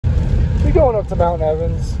going up to Mount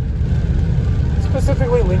Evans,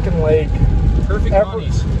 specifically Lincoln Lake. Perfect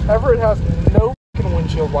bodies. Everett has no fucking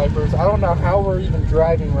windshield wipers. I don't know how we're even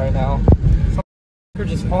driving right now. Some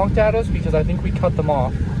just honked at us because I think we cut them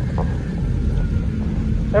off.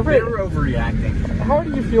 Everett, they were overreacting. How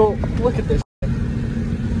do you feel? Look at this.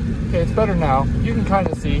 Okay, it's better now. You can kind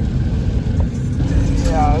of see.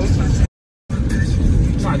 Yeah, this is.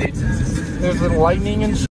 Come on, dude. There's the lightning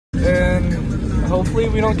and and hopefully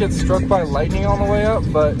we don't get struck by lightning on the way up,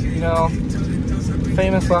 but you know,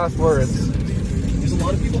 famous last words. There's a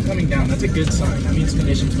lot of people coming down. That's a good sign. That means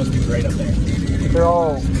conditions must be great up there. They're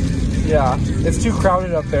all, yeah, it's too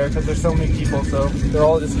crowded up there because there's so many people, so they're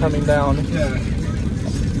all just coming down. Yeah.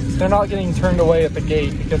 They're not getting turned away at the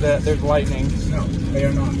gate because there's lightning. No, they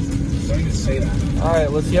are not. Don't even say that. All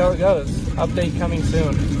right, let's see how it goes. Update coming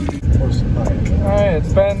soon. All right,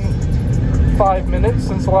 it's been 5 minutes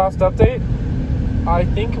since the last update. I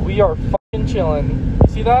think we are fucking chilling.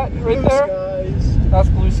 You see that right Blue there? Skies. That's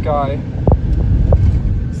blue sky.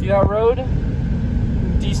 See that road?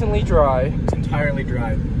 Decently dry. It's entirely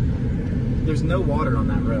dry. There's no water on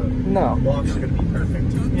that road. No. Walks are gonna be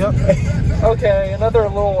perfect. Yep. Okay, another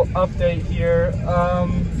little update here.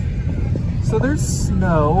 So there's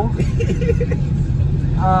snow.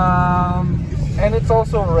 And it's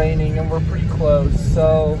also raining and we're pretty close,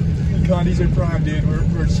 so Condies are prime, dude.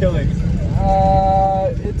 We're chilling.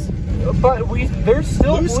 There's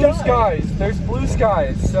still blue Blue skies. There's blue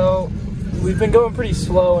skies, so we've been going pretty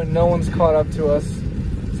slow and no one's caught up to us.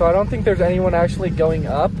 So I don't think there's anyone actually going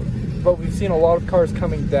up, but we've seen a lot of cars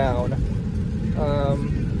coming down.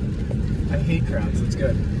 I hate crowds. It's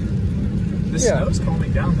good. The snow's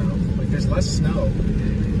calming down though. Like there's less snow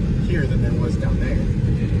here than there was down there.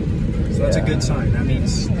 So that's a good sign. That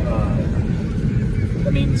means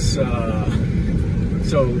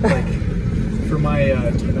so like for my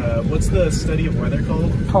what's the study of weather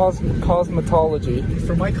called? Cosmetology.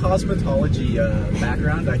 For my cosmetology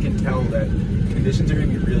background, I can tell that conditions are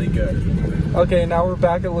going to be really good. Okay, now we're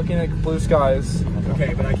back at looking at blue skies.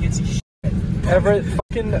 Okay, but I can't see shit. Everett,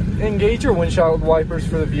 fucking engage your windshield wipers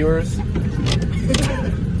for the viewers.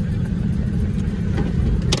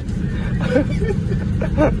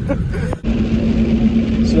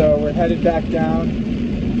 So we're headed back down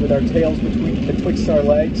with our tails betwixt our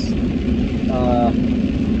legs.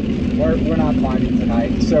 We're not climbing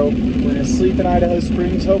tonight, so we're gonna sleep in Idaho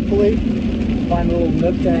Springs. Hopefully, find a little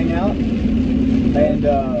nook to hang out, and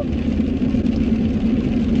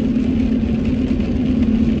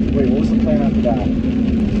wait, what was the plan after that?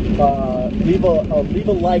 Leave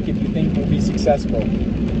a like if you think we'll be successful.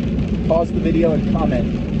 Pause the video and comment.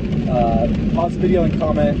 Pause the video and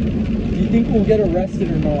comment. Do you think we'll get arrested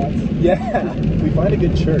or not? Yeah, we find a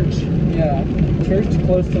good church. Yeah, church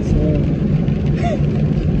close to saloon.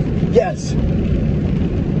 Yes.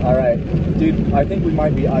 All right, dude. I think we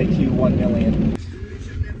might be IQ 1 million.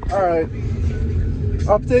 All right.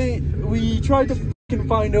 Update. We tried to fucking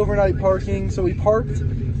find overnight parking, so we parked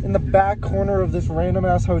in the back corner of this random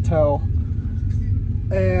ass hotel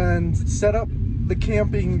and set up the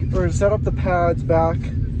pads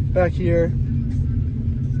back here.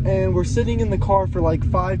 And we're sitting in the car for like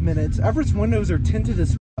 5 minutes. Everett's windows are tinted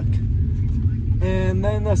as fuck. And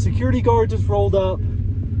then the security guard just rolled up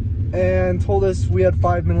and told us we had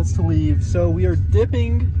 5 minutes to leave. So we are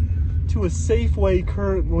dipping to a Safeway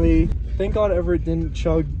currently. Thank God Everett didn't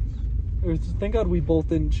chug, or thank God we both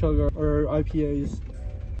didn't chug our IPAs.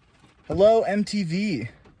 Hello, MTV.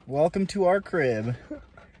 Welcome to our crib.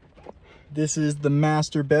 This is the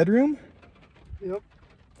master bedroom. Yep.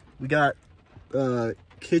 We got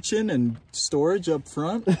kitchen and storage up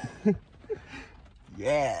front.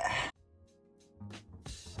 Yeah.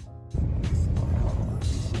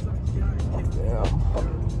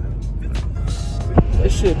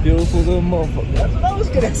 That shit beautiful little motherfucker. That's what I was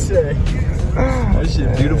gonna say. That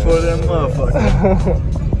shit beautiful little motherfucker.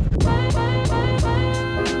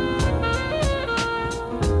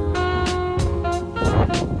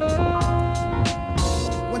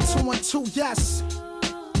 1 2 1 2, yes.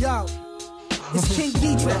 Yo. It's King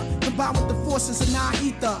Ghidra, combined with the forces of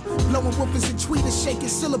non-ether. Blowing woofers and tweeters, shaking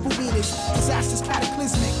syllable meters. Disasters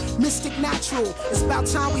cataclysmic, mystic natural. It's about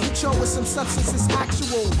time we hit y'all with some substances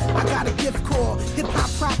actual. I got a gift called hip-hop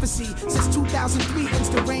prophecy. Since 2003, ends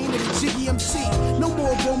the reign of the Jiggy MC. No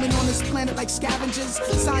more roaming on this planet like scavengers.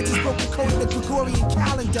 Scientists broke the code of the Gregorian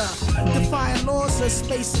calendar. Defying laws of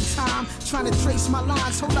space and time. Trying to trace my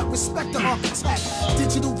lines, hold up, respect the architect.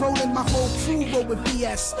 Digital rolling, my whole crew roll with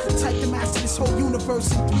BS. Type to master this whole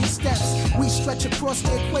universe in peace. steps. We stretch across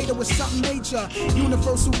the equator with something major.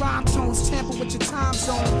 Universal rhyme tones tamper with your time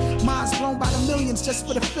zone. Minds blown by the millions just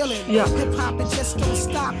for the feeling. Yeah. Hip hop, it just don't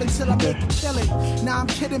stop until I make it killing. Nah, I'm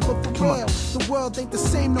kidding, but for real, the world ain't the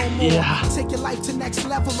same no more. Yeah. Take your life to next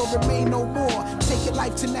level or remain no more. Take your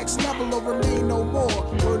life to next level or remain no more.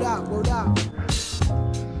 Word out, word out.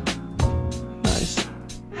 Nice.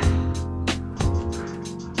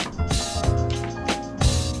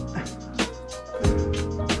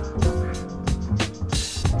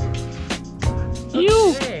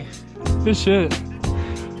 You. Good shit.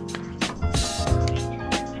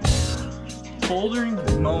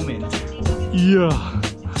 Bouldering moment. Yeah.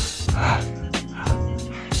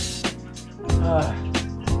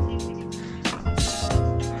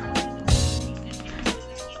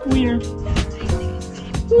 Wiener.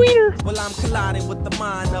 Wiener. Well, I'm colliding with the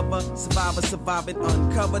mind of a survivor, surviving,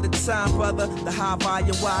 uncover the time, brother. The high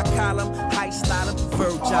volume, wide column, height styling,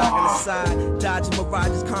 preferred jogging aside. Dodging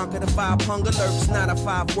mirages, conquer the vibe, hunger lurks, not a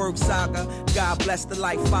 5-word saga. God bless the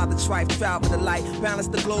life, Father Trife, travel the light, balance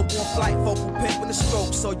the globe on flight, vocal pimp in the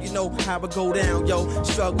stroke, so you know how it go down, yo.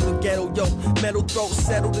 Struggle to ghetto, yo. Metal throat,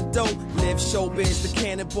 settle the dough. Live showbiz, the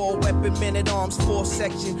cannonball, weapon, men at arms, 4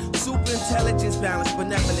 section. Super intelligence, balance,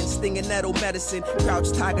 benevolence, stinging nettle medicine.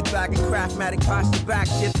 Crouch, tiger, dragon, craftmatic, posture, back,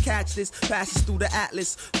 shift, catch this, passes through the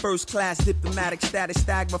atlas. First class, diplomatic status,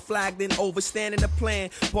 stagma, flagged in, overstanding the plan.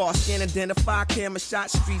 Bar scan, identify, camera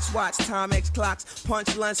shot, streets watch, time X clocks,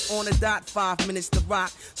 punch lunch on the dot, 5 minutes to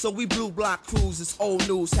rock. So we blue block cruises, old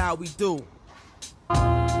news, how we do.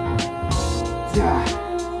 Yeah.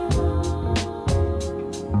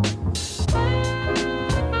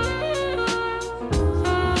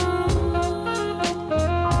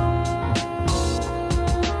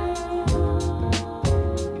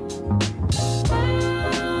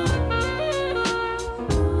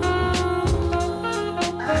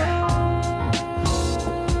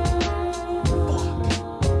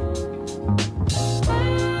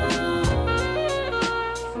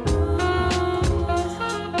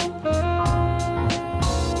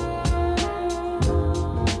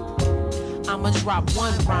 Drop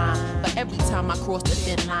one rhyme, but every time I cross the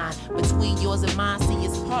thin line between yours and mine, see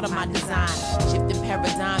it's part of my design. Shifting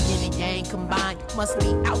paradigm, yin and yang combined. Must be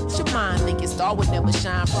out your mind. Thinking star would never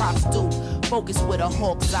shine. Props do. Focus with a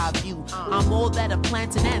hawk's eye view. I'm all that a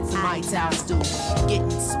plantain and some White House do. Getting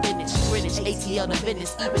spinach, Greenwich, ATL to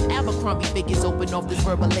Venice. Even Abercrombie figures open off this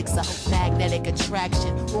verbal elixir. Magnetic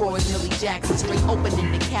attraction. Roar is Millie Jackson. Straight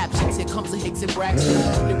opening the captions. Here comes a Hicks and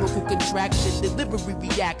Braxton. Lyrical contraction, delivery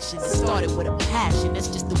reaction. It started with a passion, that's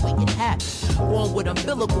just the way it happened. Born with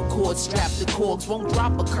umbilical cords strapped to cords, won't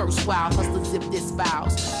drop a curse while hustlers zip this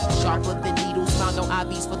vows. Sharper than needles found on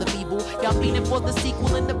IVs for the feeble. Y'all meaning for the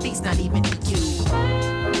sequel and the beast not even EQ.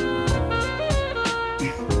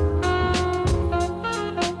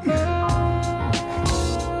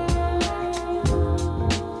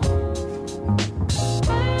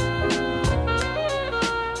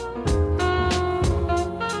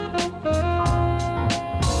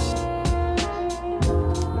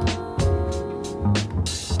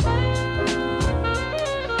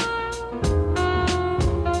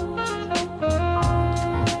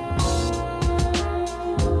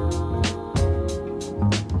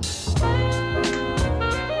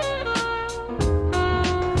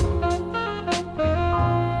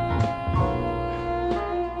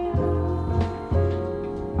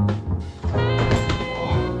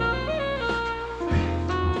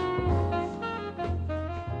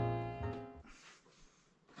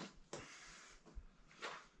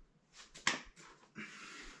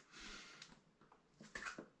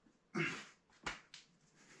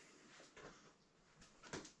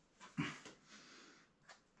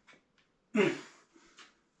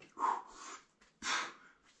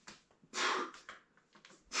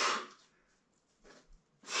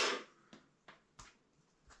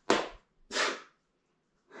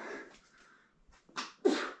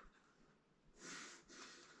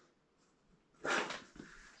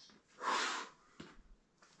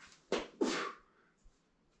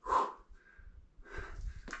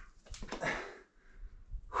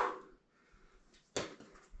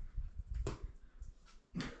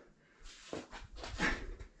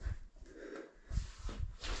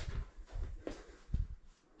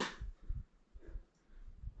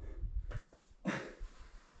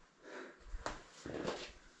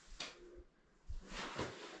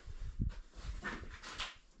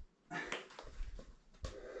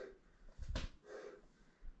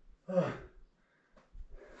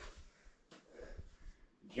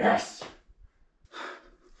 Yes!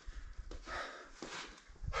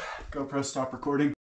 GoPro, stop recording.